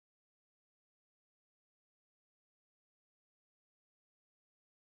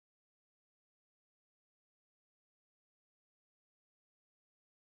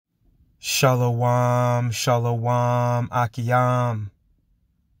Shalom, shalom, akiyam.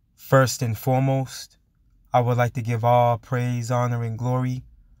 First and foremost, I would like to give all praise, honor, and glory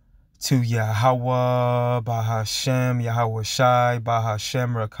to Yahweh, Bahashem, Yahweh Shai,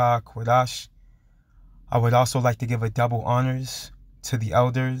 Bahashem, Rakah, Kodash. I would also like to give a double honors to the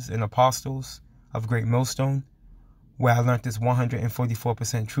elders and apostles of Great Millstone, where I learned this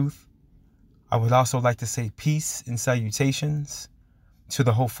 144% truth. I would also like to say peace and salutations to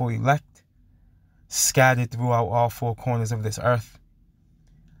the hopeful elect, scattered throughout all four corners of this earth.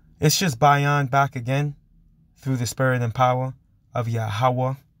 It's just Bayan back again through the spirit and power of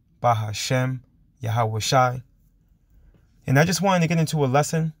Yahweh, Bahashem, Yahweh Shai. And I just wanted to get into a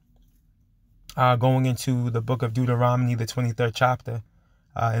lesson going into the book of Deuteronomy, the 23rd chapter,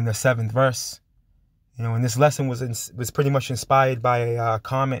 in the 7th verse. And this lesson was pretty much inspired by a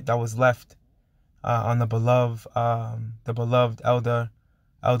comment that was left on the beloved elder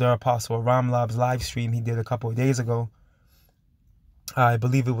Apostle Ramlab's live stream he did a couple of days ago. I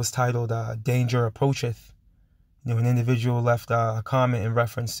believe it was titled Danger Approacheth. An individual left a comment in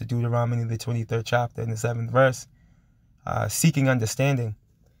reference to Deuteronomy, the 23rd chapter, in the 7th verse, seeking understanding.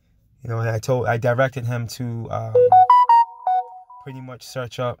 And I directed him to pretty much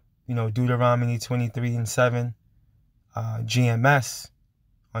search up, Deuteronomy 23 and 7, GMS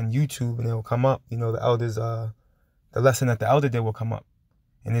on YouTube, and it will come up. The elders, the lesson that the elder did will come up.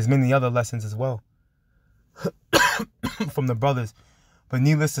 And there's many other lessons as well from the brothers. But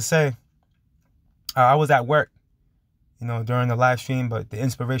needless to say, I was at work, during the live stream, but the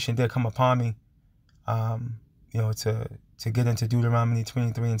inspiration did come upon me, to get into Deuteronomy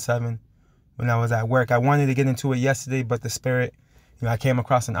 23 and 7 when I was at work. I wanted to get into it yesterday, but the spirit, I came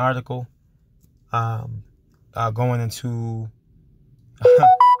across an article going into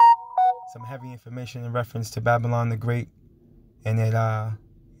some heavy information in reference to Babylon the Great and it,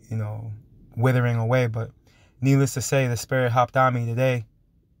 withering away. But needless to say, the spirit hopped on me today,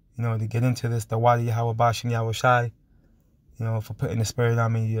 to get into this, the Wadi Yahweh Bashim Yahweh Shai, for putting the spirit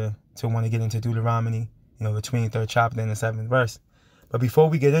on me to want to get into Deuteronomy, the 23rd chapter and the 7th verse. But before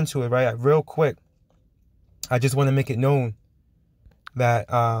we get into it, right, real quick, I just want to make it known that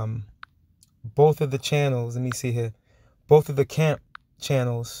both of the channels, let me see here, both of the camp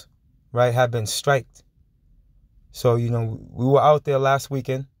channels, right, have been striked. So, we were out there last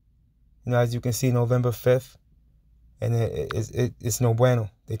weekend, as you can see, November 5th, and it's no bueno.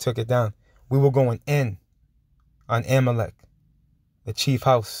 They took it down. We were going in on Amalek, the chief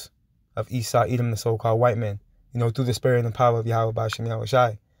house of Esau, Edom, the so-called white man, through the spirit and power of Yahweh Bashim Yahweh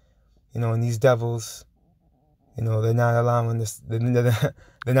Shai. And these devils, they're not allowing this, they're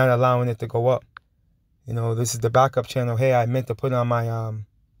not allowing it to go up. This is the backup channel. Hey, I meant to put on my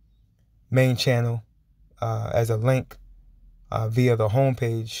main channel as a link via the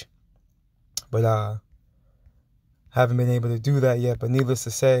homepage, but haven't been able to do that yet. But needless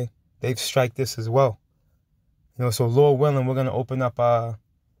to say, they've striked this as well. So Lord willing, we're gonna open up either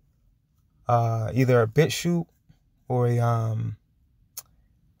a BitChute or a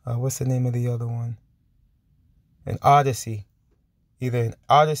what's the name of the other one? An Odyssey, either an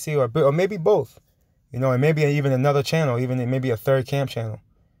Odyssey or maybe both. And maybe even another channel, even maybe a third camp channel.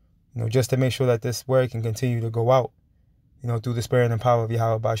 Just to make sure that this word can continue to go out, through the spirit and power of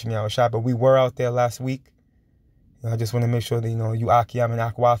Yahweh Bashim Yahweh Shai. But we were out there last week. I just want to make sure that, you Akiyam and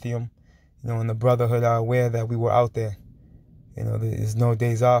Akwathium, and the brotherhood are aware that we were out there. There's no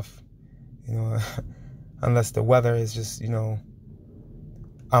days off, unless the weather is just,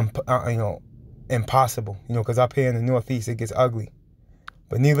 impossible, because up here in the Northeast, it gets ugly.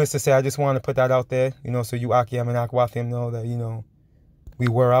 But needless to say, I just want to put that out there, so you Akiyam and Akwathium know that, we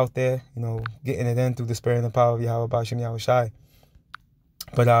were out there, getting it in through the spirit and the power of Yahweh Bashim Yahweh Shai.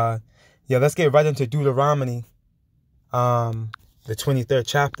 But, yeah, let's get right into Deuteronomy, the 23rd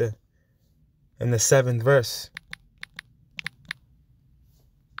chapter and the 7th verse,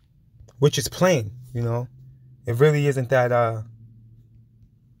 which is plain, It really isn't that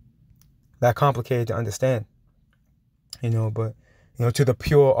complicated to understand, But, to the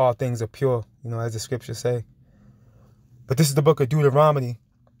pure, all things are pure, as the scriptures say. But this is the book of Deuteronomy,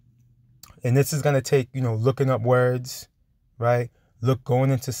 and this is going to take, looking up words, right?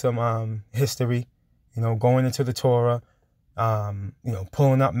 Going into some history, going into the Torah,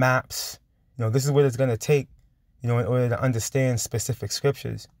 pulling up maps. This is what it's going to take, in order to understand specific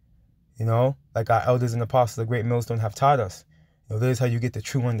scriptures, like our elders and apostles of Great Millstone have taught us. This is how you get the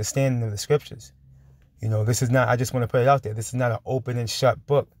true understanding of the scriptures. This is not, I just want to put it out there, this is not an open and shut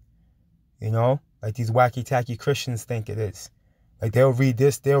book, like these wacky-tacky Christians think it is. Like they'll read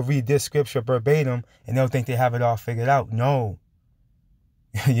this scripture verbatim and they'll think they have it all figured out. No.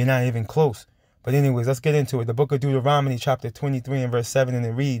 You're not even close. But anyways, let's get into it. The book of Deuteronomy, chapter 23 and verse 7, and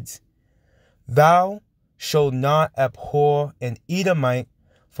it reads, Thou shalt not abhor an Edomite,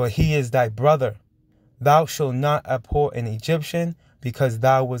 for he is thy brother. Thou shalt not abhor an Egyptian, because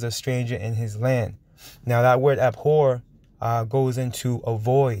thou was a stranger in his land. Now that word abhor goes into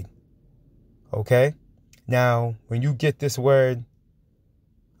avoid. Okay? Now, when you get this word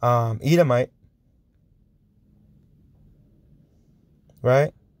Edomite,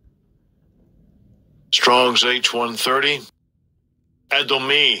 right? Strong's H130,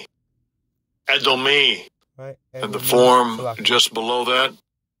 Edomite, Edomite, Right? and the form just below that,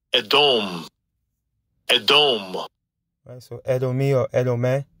 Edom, Edom. Right, so Edomi or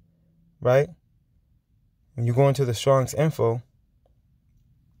Edome, right? When you go into the Strong's info,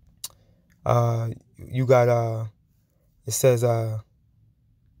 you got it says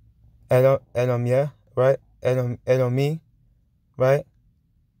Edomia, right? Edomi, right?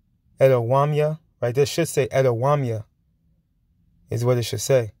 Edowamia, right? This should say Edowamia, is what it should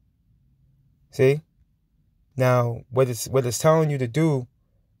say. See? Now, what it's telling you to do,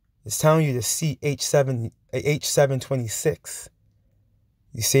 it's telling you to see H726.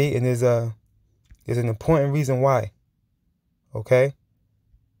 You see? And there's an important reason why. Okay?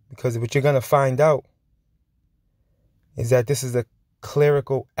 Because what you're going to find out is that this is a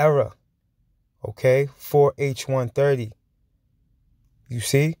clerical error. Okay? For H130. You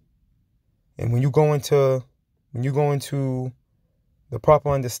see? And when you go into the proper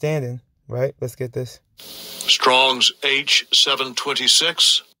understanding, right? Let's get this. Strong's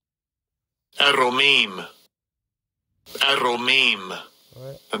H726, Aromim, Aromim,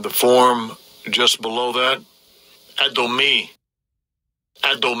 right. And the form just below that, Adomi,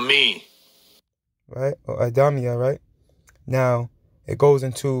 Adomi. Right, or Adamia, right? Now, it goes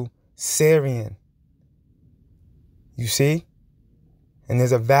into Syrian. You see? And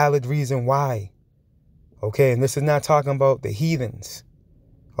there's a valid reason why. Okay, and this is not talking about the heathens.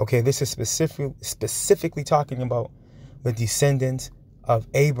 Okay, this is specifically talking about the descendants of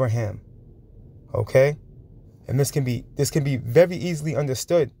Abraham. Okay? And this can be very easily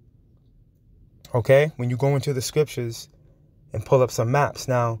understood. Okay? When you go into the scriptures and pull up some maps.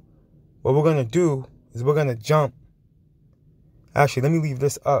 Now, what we're going to do is we're going to jump. Actually, let me leave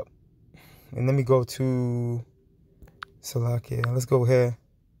this up. And let me go to Salakia. Let's go here.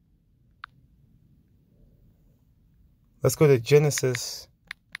 Let's go to Genesis,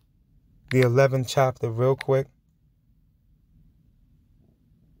 the 11th chapter real quick.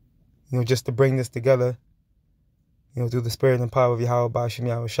 Just to bring this together, through the spirit and power of Yahweh Ba'ashem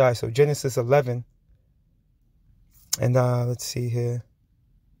Yahweh Shai. So Genesis 11. And let's see here.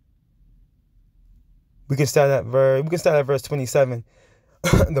 We can start at verse 27.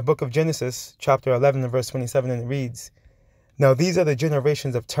 The book of Genesis, chapter 11 and verse 27, and it reads, Now these are the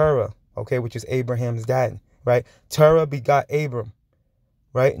generations of Terah, okay, which is Abraham's dad, right? Terah begot Abram,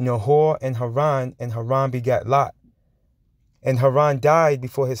 right? Nahor and Haran begat Lot. And Haran died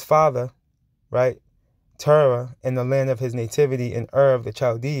before his father, right? Terah, in the land of his nativity in Ur of the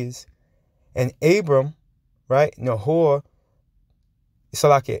Chaldees. And Abram, right? Nahor,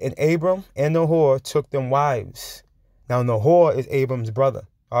 Salakia, and Abram and Nahor took them wives. Now, Nahor is Abram's brother.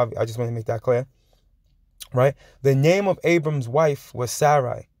 I just want to make that clear. Right? The name of Abram's wife was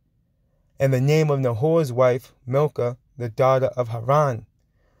Sarai. And the name of Nahor's wife, Milcah, the daughter of Haran,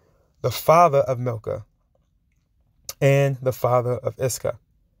 the father of Milcah, and the father of Iscah.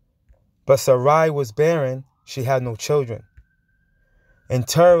 But Sarai was barren, she had no children. And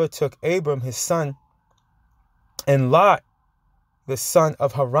Terah took Abram his son, and Lot, the son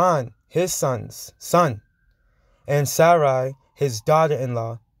of Haran, his son's son, and Sarai, his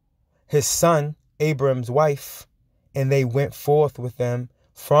daughter-in-law, his son, Abram's wife, and they went forth with them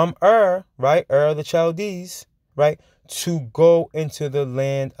from Ur, right, Ur the Chaldees, right, to go into the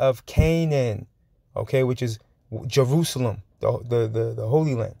land of Canaan, okay, which is Jerusalem, the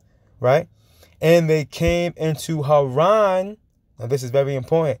Holy Land, right? And they came into Haran, now this is very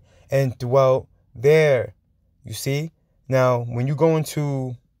important, and dwelt there. You see? Now, when you go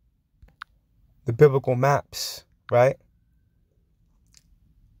into the biblical maps, right?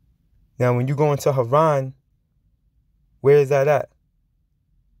 Now, when you go into Haran, where is that at?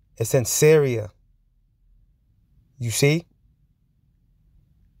 It's in Syria. You see?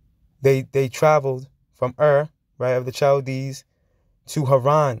 They traveled from Ur, right, of the Chaldees, to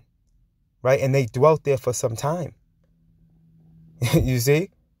Haran, right? And they dwelt there for some time. You see?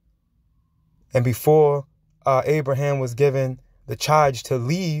 And before Abraham was given the charge to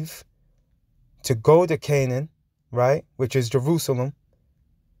leave, to go to Canaan, right, which is Jerusalem,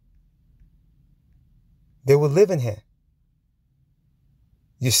 they were living here.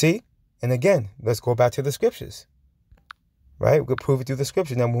 You see? And again, let's go back to the scriptures. Right? We could prove it through the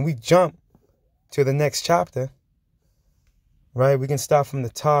scripture. Now, when we jump to the next chapter, right, we can start from the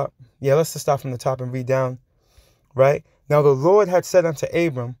top. Yeah, let's just start from the top and read down. Right? Now, the Lord had said unto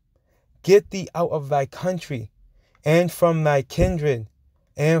Abram, get thee out of thy country, and from thy kindred,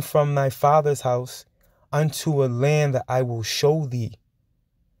 and from thy father's house, unto a land that I will show thee.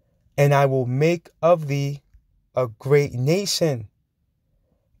 And I will make of thee a great nation,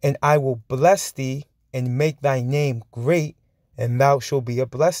 and I will bless thee, and make thy name great, and thou shalt be a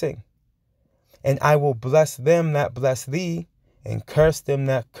blessing. And I will bless them that bless thee, and curse them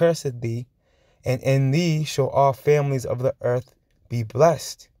that curseth thee, and in thee shall all families of the earth be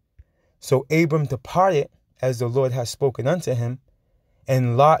blessed. So Abram departed, as the Lord had spoken unto him,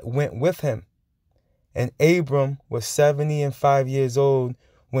 and Lot went with him. And Abram was 75 years old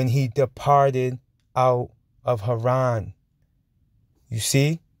when he departed out of Haran. You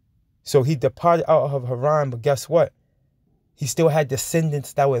see? So he departed out of Haran, but guess what? He still had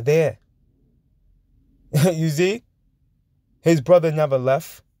descendants that were there. You see? His brother never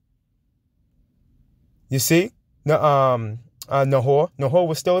left. You see? Nahor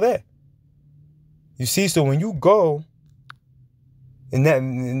was still there. You see? So when you go, and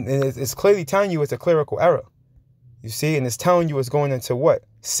it's clearly telling you it's a clerical error. You see? And it's telling you it's going into what?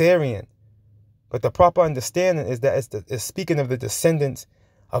 Syrian. But the proper understanding is that it's speaking of the descendants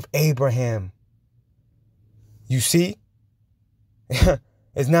of Abraham. You see?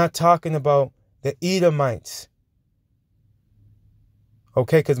 It's not talking about the Edomites.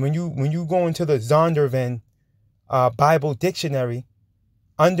 Okay, because when you go into the Zondervan Bible dictionary,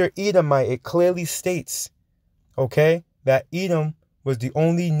 under Edomite, it clearly states, okay, that Edom was the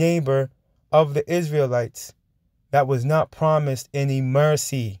only neighbor of the Israelites that was not promised any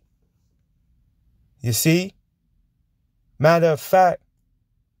mercy. You see? Matter of fact,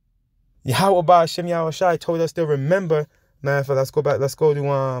 Yahweh Ba'Shem Yahweh Shai told us to remember. Matter of fact, let's go back. Let's go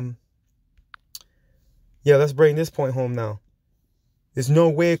to let's bring this point home now. There's no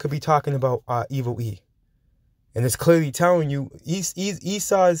way it could be talking about evil E. And it's clearly telling you,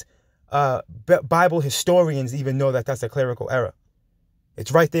 Esau's Bible historians even know that that's a clerical error.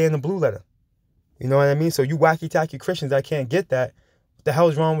 It's right there in the blue letter. You know what I mean? So you wacky-tacky Christians that can't get that, what the hell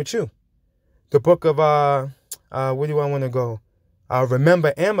is wrong with you? The book of, where do I want to go?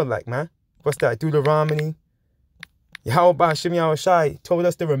 Remember Amalek, man. What's that? Deuteronomy. Yahweh Ba'Shem Yahweh Shai told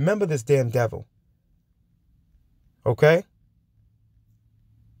us to remember this damn devil. Okay?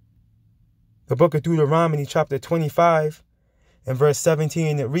 The book of Deuteronomy, chapter 25, and verse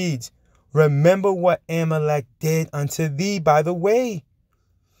 17, it reads, remember what Amalek did unto thee by the way,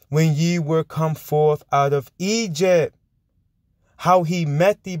 when ye were come forth out of Egypt, how he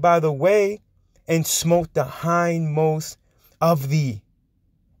met thee by the way, and smote the hindmost of thee,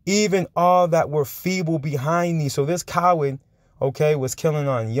 even all that were feeble behind thee. So this coward, okay, was killing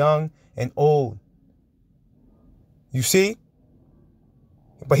on young and old. You see?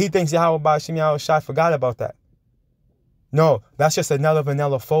 But he thinks Yahweh Ba'Shem Yahweh Shai forgot about that. No, that's just another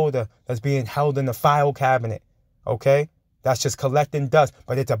vanilla folder that's being held in the file cabinet. Okay? That's just collecting dust,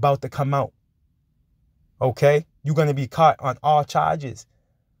 but it's about to come out. Okay? You're going to be caught on all charges.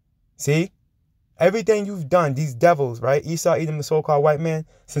 See? Everything you've done, these devils, right? Esau, Edom, the so-called white man,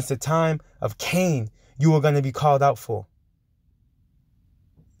 since the time of Cain, you are going to be called out for.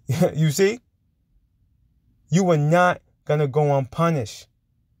 You see? You were not going to go unpunished.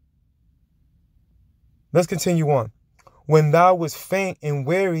 Let's continue on. When thou was faint and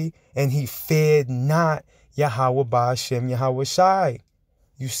weary, and he feared not Yahweh Ba'Shem Yahweh Shai.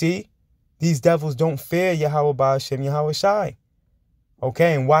 You see? These devils don't fear Yahweh Ba'Shem Yahweh Shai.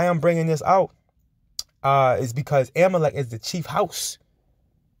 Okay, and why I'm bringing this out is because Amalek is the chief house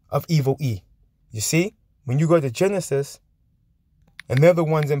of evil E. You see? When you go to Genesis, and they're the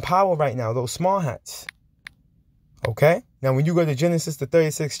ones in power right now, those small hats. Okay? Now, when you go to Genesis, the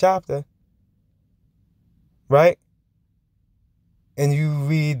 36th chapter, right? And you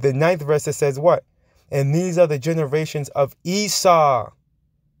read the 9th verse, it says what? And these are the generations of Esau,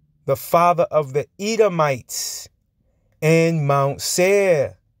 the father of the Edomites, and Mount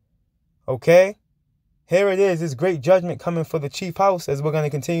Seir. Okay? Here it is, this great judgment coming for the chief house, as we're going to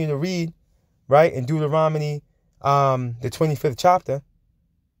continue to read, right? In Deuteronomy, the 25th chapter,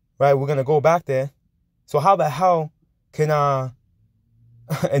 right? We're going to go back there. So how the hell can,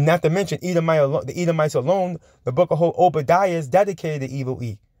 and not to mention the Edomites alone, the book of whole Obadiah is dedicated to evil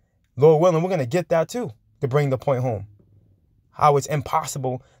E. Lord willing, we're going to get that too, to bring the point home. How it's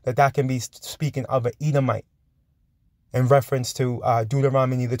impossible that can be speaking of an Edomite in reference to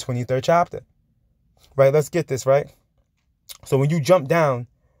Deuteronomy, the 23rd chapter. Right, let's get this, right? So when you jump down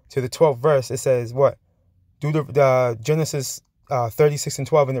to the 12th verse, it says what? Genesis 36 and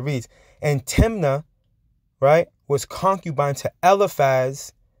 12, and it reads, and Timnah, right, was concubine to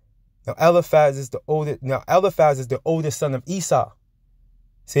Eliphaz. Now Eliphaz is the oldest son of Esau.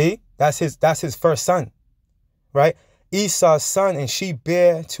 See, that's his first son, right? Esau's son, and she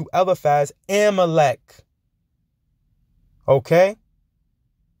bare to Eliphaz Amalek. Okay?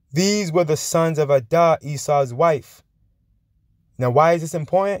 These were the sons of Adah, Esau's wife. Now, why is this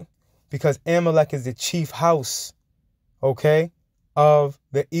important? Because Amalek is the chief house, okay, of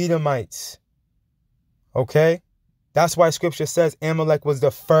the Edomites. Okay? That's why scripture says Amalek was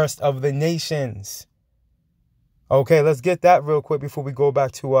the first of the nations. Okay, let's get that real quick before we go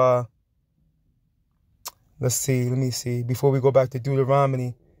back to, let me see, before we go back to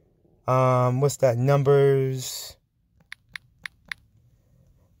Deuteronomy. What's that? Numbers.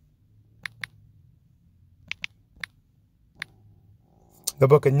 The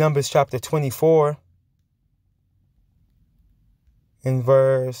book of Numbers, chapter 24, in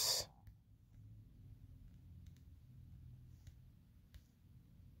verse.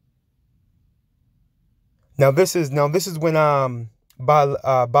 Now this is when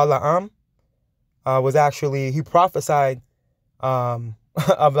Balaam was actually, he prophesied of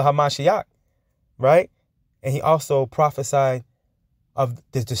the Hamashiach, right? And he also prophesied of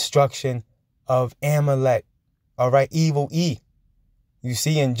the destruction of Amalek, all right, evil E. You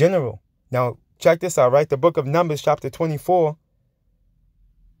see, in general. Now, check this out, right? The book of Numbers, chapter 24.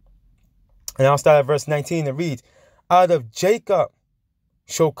 And I'll start at verse 19. It reads, out of Jacob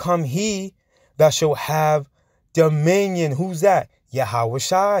shall come he that shall have dominion. Who's that? Yahweh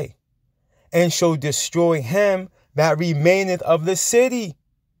Shai. And shall destroy him that remaineth of the city.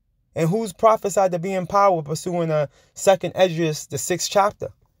 And who's prophesied to be in power, pursuing the 2nd Esdras, the 6th chapter?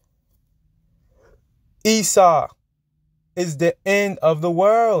 Esau is the end of the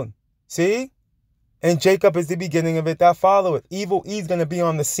world. See? And Jacob is the beginning of it that followeth. Evil E is going to be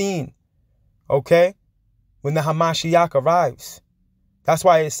on the scene. Okay? When the Hamashiach arrives. That's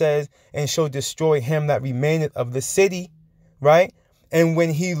why it says, and shall destroy him that remaineth of the city. Right? And when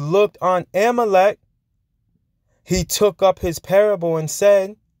he looked on Amalek, he took up his parable and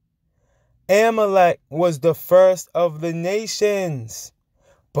said, Amalek was the first of the nations,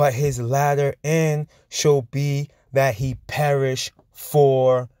 but his latter end shall be that he perish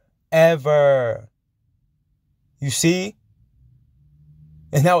forever. You see?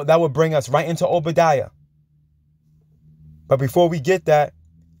 And that would bring us right into Obadiah. But before we get that,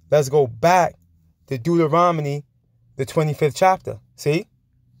 let's go back to Deuteronomy, the 25th chapter. See?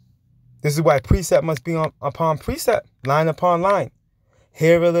 This is why precept must be upon precept, line upon line.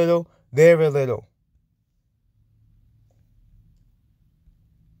 Here a little, there a little.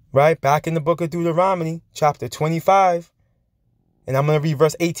 Right? Back in the book of Deuteronomy, chapter 25. And I'm going to read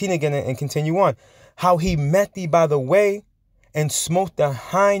verse 18 again and continue on. How he met thee by the way and smote the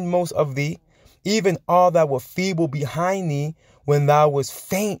hindmost of thee, even all that were feeble behind thee, when thou wast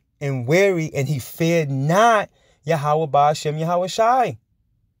faint and weary, and he feared not Yahweh Ba'ashem Yahweh Shai.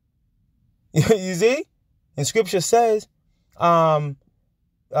 You see? And scripture says, the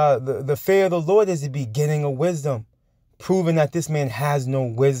fear of the Lord is the beginning of wisdom, proving that this man has no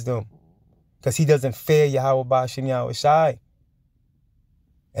wisdom because he doesn't fear Yahweh Ba'ashem Yahweh Shai.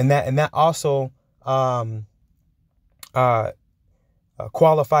 And that also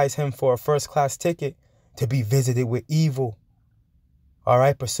qualifies him for a first-class ticket to be visited with evil. All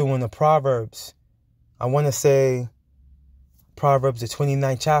right, pursuing the Proverbs. I want to say Proverbs, the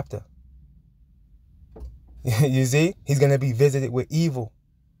 29th chapter. You see? He's going to be visited with evil.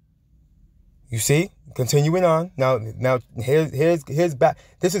 You see? Continuing on. Now here's back.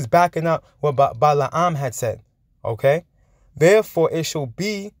 This is backing up what Balaam had said. Okay? Therefore it shall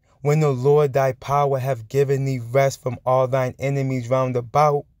be, when the Lord thy power have given thee rest from all thine enemies round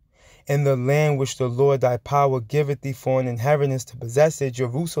about, in the land which the Lord thy power giveth thee for an inheritance to possess it,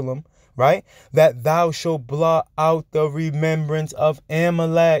 Jerusalem, right? That thou shalt blot out the remembrance of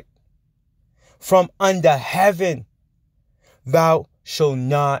Amalek from under heaven. Thou shalt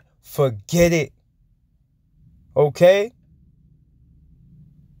not forget it. Okay?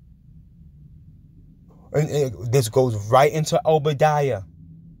 And this goes right into Obadiah.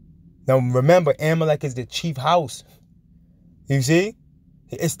 Now remember, Amalek is the chief house. You see?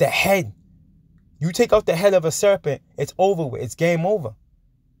 It's the head. You take out the head of a serpent, it's over with. It's game over.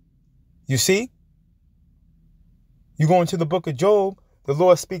 You see? You go into the book of Job, the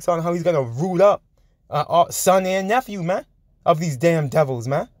Lord speaks on how he's going to root up son and nephew, man, of these damn devils,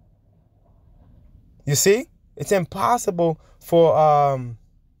 man. You see? It's impossible for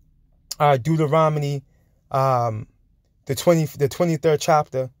Deuteronomy, the 23rd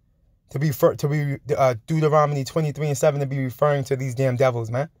chapter, to be Deuteronomy 23:7 to be referring to these damn devils,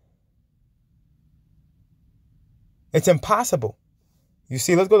 man. It's impossible. You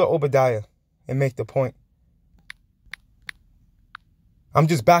see, let's go to Obadiah and make the point. I'm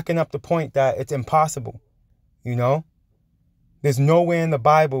just backing up the point that it's impossible. You know, there's nowhere in the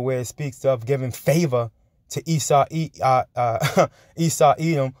Bible where it speaks of giving favor to Esau,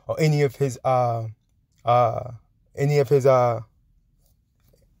 Edom, or any of his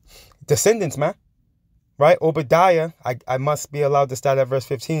descendants, man. Right? Obadiah, I must be allowed to start at verse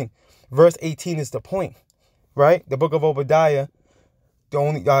 15. Verse 18 is the point. Right? The book of Obadiah, the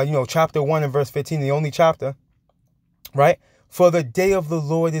only, chapter 1 and verse 15, the only chapter. Right? For the day of the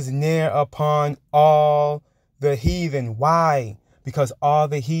Lord is near upon all the heathen. Why? Because all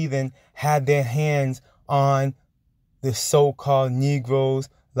the heathen had their hands on the so-called Negroes,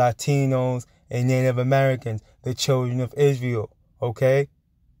 Latinos, and Native Americans, the children of Israel, okay?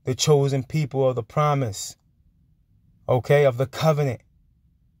 The chosen people of the promise, okay, of the covenant.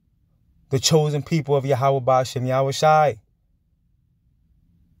 The chosen people of Yahweh Ba'ashem Yahweh Shai.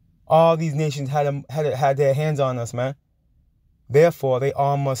 All these nations had their hands on us, man. Therefore, they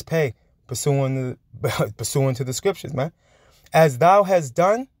all must pay, pursuant to the scriptures, man. As thou hast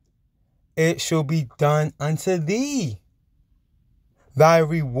done, it shall be done unto thee. Thy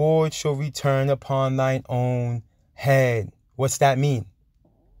reward shall return upon thine own head. What's that mean?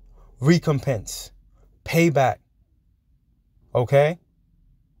 Recompense. Payback. Okay?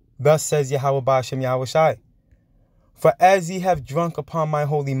 Thus says Yahweh Ba'ashem Yahweh Shai. For as ye have drunk upon my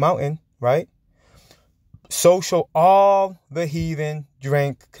holy mountain, right? So shall all the heathen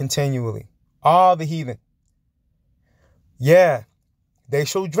drink continually. All the heathen. Yeah, they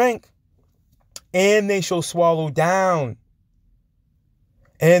shall drink. And they shall swallow down.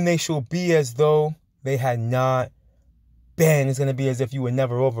 And they shall be as though they had not been. It's going to be as if you were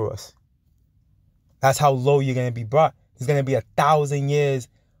never over us. That's how low you're going to be brought. It's going to be 1,000 years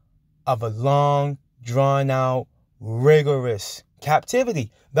of a long, drawn-out, rigorous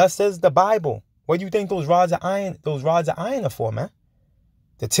captivity. Thus says the Bible. What do you think those rods of iron are for, man?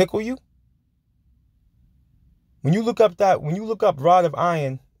 To tickle you? When you look up rod of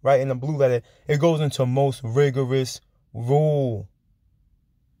iron, right, in the blue letter, it goes into most rigorous rule.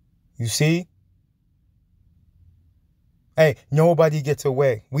 You see? Hey, nobody gets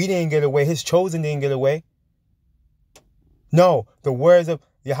away. We didn't get away. His chosen didn't get away. No, the words of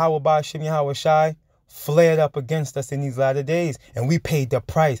Yahweh Ba'ashem Yahweh Shai flared up against us in these latter days, and we paid the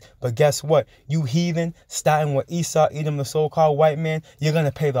price. But guess what? You heathen, starting with Esau, Edom, the so-called white man, you're going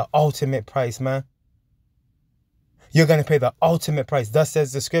to pay the ultimate price, man. You're going to pay the ultimate price. Thus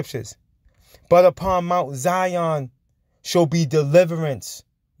says the scriptures. But upon Mount Zion shall be deliverance.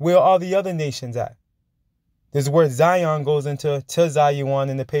 Where are the other nations at? This word Zion goes into Zion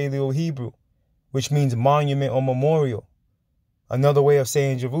in the Paleo Hebrew, which means monument or memorial. Another way of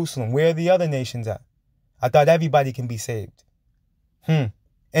saying Jerusalem. Where are the other nations at? I thought everybody can be saved.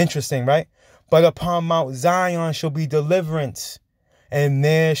 Interesting, right? But upon Mount Zion shall be deliverance, and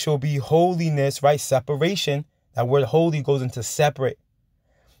there shall be holiness, right? Separation. That word holy goes into separate.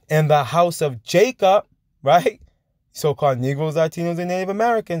 And the house of Jacob, right? So-called Negroes, Latinos, and Native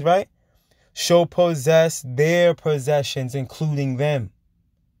Americans, right? Shall possess their possessions, including them.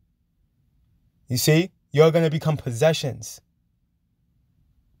 You see? You're going to become possessions.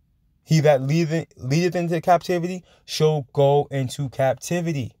 He that leadeth into captivity shall go into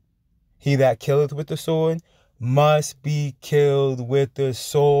captivity. He that killeth with the sword must be killed with the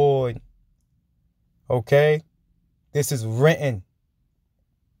sword. Okay? This is written.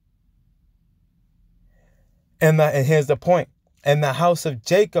 And here's the point. And the house of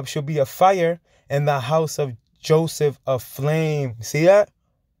Jacob shall be a fire, and the house of Joseph a flame. See that?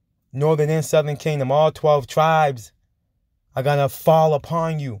 Northern and southern kingdom, all 12 tribes are going to fall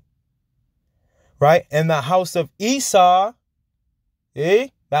upon you. Right? And the house of Esau, the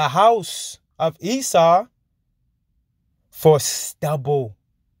house of Esau, for stubble.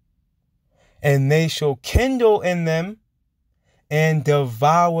 And they shall kindle in them and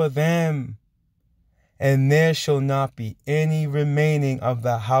devour them. And there shall not be any remaining of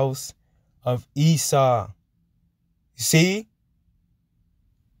the house of Esau. See?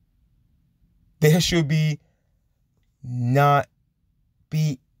 There should be not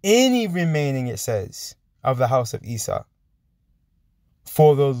be any remaining, it says, of the house of Esau.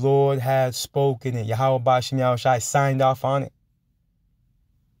 For the Lord has spoken it. Yahweh Ba'ashem Yahweh Shai signed off on it.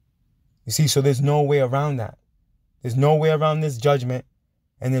 You see, so there's no way around that. There's no way around this judgment.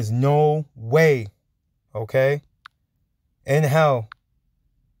 And there's no way, okay, in hell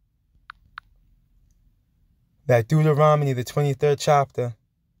that Deuteronomy, the 23rd chapter,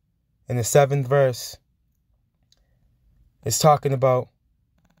 in the 7th verse, it's talking about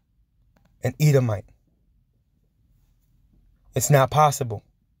an Edomite. It's not possible.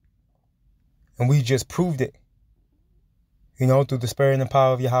 And we just proved it, through the spirit and the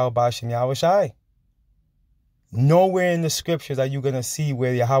power of Yahweh Ba'ashem Yahweh Shai. Nowhere in the scriptures are you going to see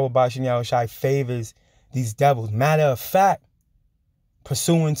where Yahweh Ba'ashem Yahweh Shai favors these devils. Matter of fact,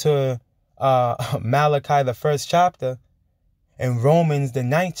 pursuant to Malachi, the 1st chapter, and Romans, the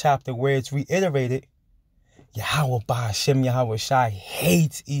 9th chapter, where it's reiterated, Yahweh Ba'ashem Yahweh Shai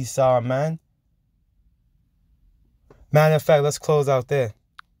hates Esau, man. Matter of fact, let's close out there.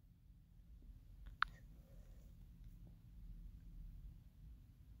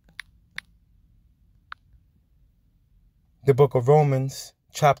 The book of Romans,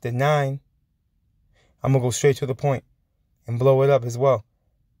 chapter 9. I'm going to go straight to the point and blow it up as well.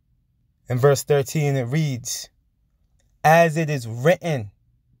 In verse 13, it reads, as it is written,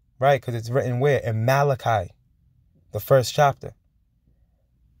 right? Because it's written where? In Malachi, the 1st chapter.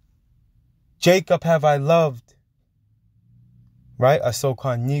 Jacob have I loved, right? Are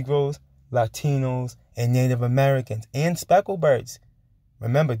so-called Negroes, Latinos, and Native Americans, and speckled birds.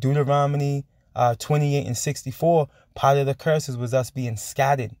 Remember, Deuteronomy 28 and 64, part of the curses was us being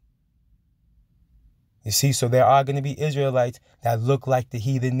scattered. You see, so there are going to be Israelites that look like the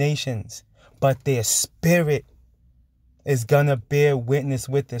heathen nations, but their spirit is going to bear witness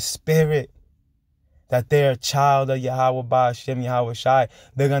with the spirit that they're a child of Yahweh Ba'ashem Yahweh Shai.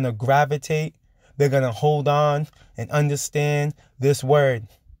 They're going to gravitate, they're going to hold on and understand this word.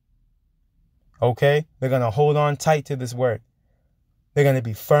 Okay? They're going to hold on tight to this word. They're going to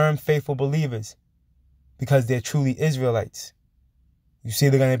be firm, faithful believers because they're truly Israelites. You see,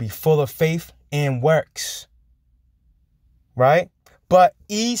 they're going to be full of faith and works. Right? But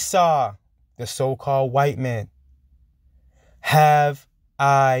Esau, the so-called white man, have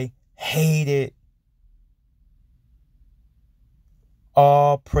I hated.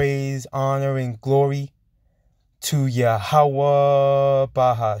 All praise, honor, and glory to Yahweh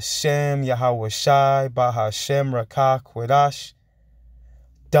Ba'ashem Yahweh Shai Ba'ashem Rakah Quadash.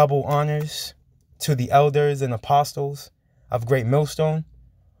 Double honors to the elders and apostles of Great Millstone,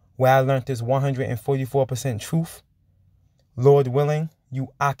 where I learned this 144% truth. Lord willing, you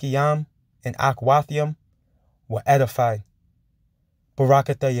Akiyam and Akwathiam were edified.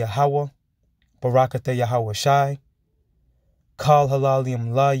 Barakatah Yahweh, Barakatah Yahweh Shai, Kal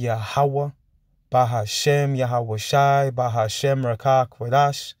Halalium La Yahweh, Ba'ashem Yahweh Shai, Ba'ashem Rakah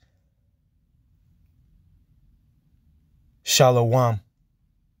Quadash. Shalom.